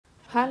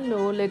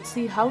Hello, let's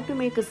see how to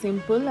make a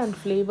simple and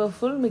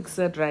flavorful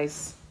mixed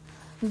rice.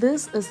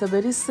 This is a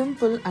very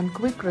simple and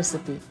quick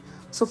recipe.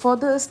 So for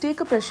this, take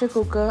a pressure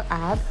cooker,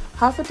 add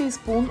half a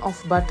teaspoon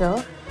of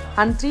butter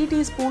and 3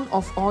 teaspoons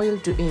of oil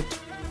to it.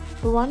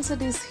 Once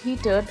it is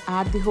heated,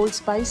 add the whole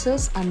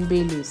spices and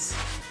bay leaves.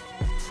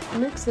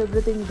 Mix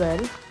everything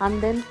well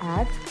and then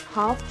add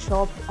half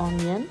chopped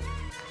onion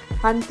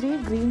and 3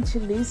 green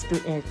chilies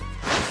to it.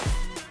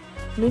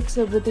 Mix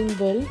everything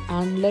well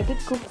and let it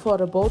cook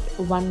for about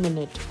 1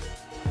 minute.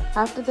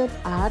 After that,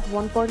 add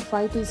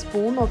 1.5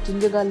 teaspoon of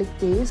ginger garlic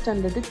paste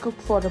and let it cook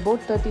for about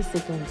 30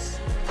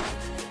 seconds.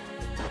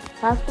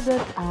 After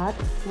that,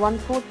 add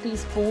 1/4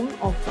 teaspoon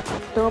of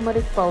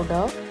turmeric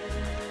powder,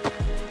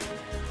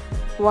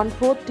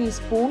 1/4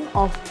 teaspoon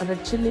of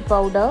red chili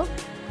powder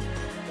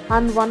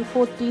and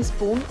 1/4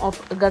 teaspoon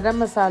of garam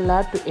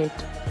masala to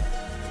it.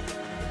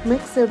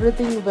 Mix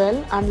everything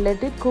well and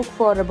let it cook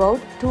for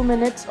about 2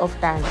 minutes of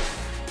time.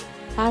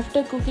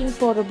 After cooking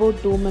for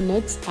about 2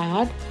 minutes,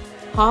 add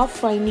half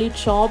finely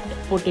chopped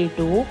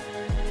potato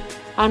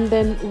and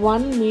then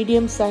 1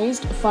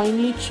 medium-sized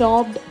finely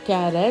chopped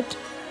carrot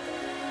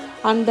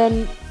and then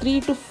 3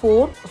 to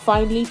 4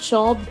 finely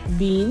chopped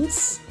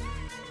beans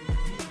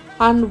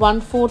and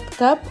 1/4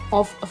 cup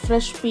of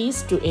fresh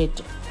peas to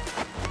it.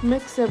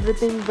 Mix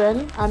everything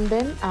well and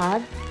then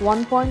add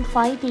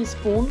 1.5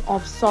 teaspoon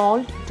of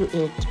salt to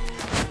it.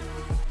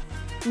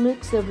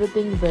 Mix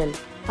everything well,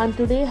 and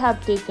today I have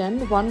taken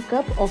 1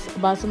 cup of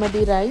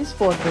basmati rice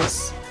for this.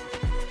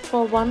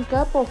 For 1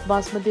 cup of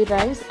basmati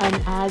rice, I am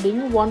adding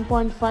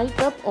 1.5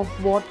 cup of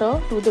water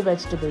to the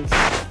vegetables.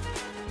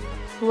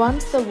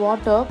 Once the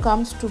water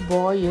comes to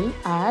boil,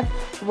 add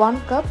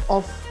 1 cup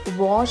of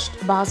washed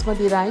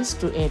basmati rice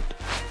to it.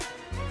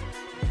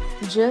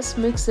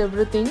 Just mix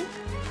everything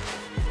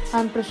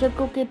and pressure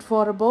cook it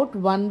for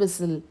about 1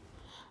 whistle.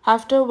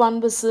 After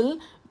 1 whistle,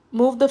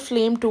 move the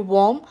flame to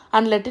warm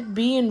and let it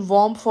be in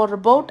warm for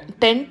about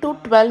 10 to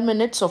 12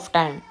 minutes of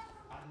time.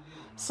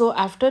 So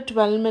after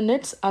 12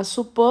 minutes, a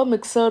super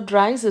mixed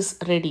rice is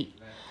ready.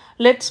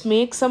 Let's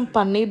make some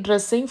paneer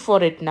dressing for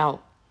it now.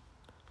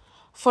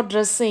 For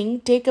dressing,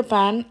 take a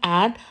pan,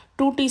 add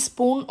 2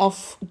 teaspoons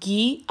of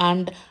ghee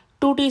and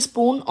 2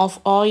 teaspoons of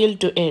oil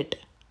to it.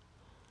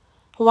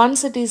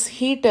 Once it is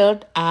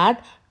heated,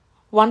 add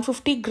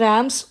 150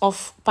 grams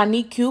of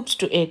paneer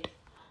cubes to it.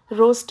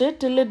 Roast it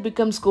till it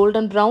becomes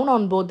golden brown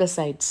on both the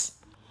sides.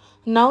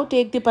 Now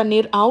take the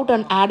paneer out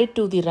and add it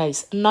to the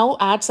rice. Now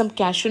add some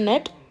cashew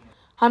nut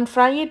and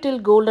fry it till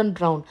golden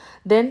brown.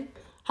 Then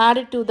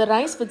add it to the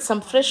rice with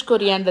some fresh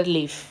coriander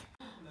leaf.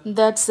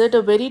 That's it.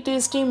 A very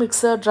tasty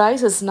mixed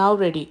rice is now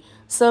ready.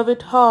 Serve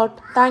it hot.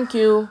 Thank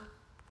you.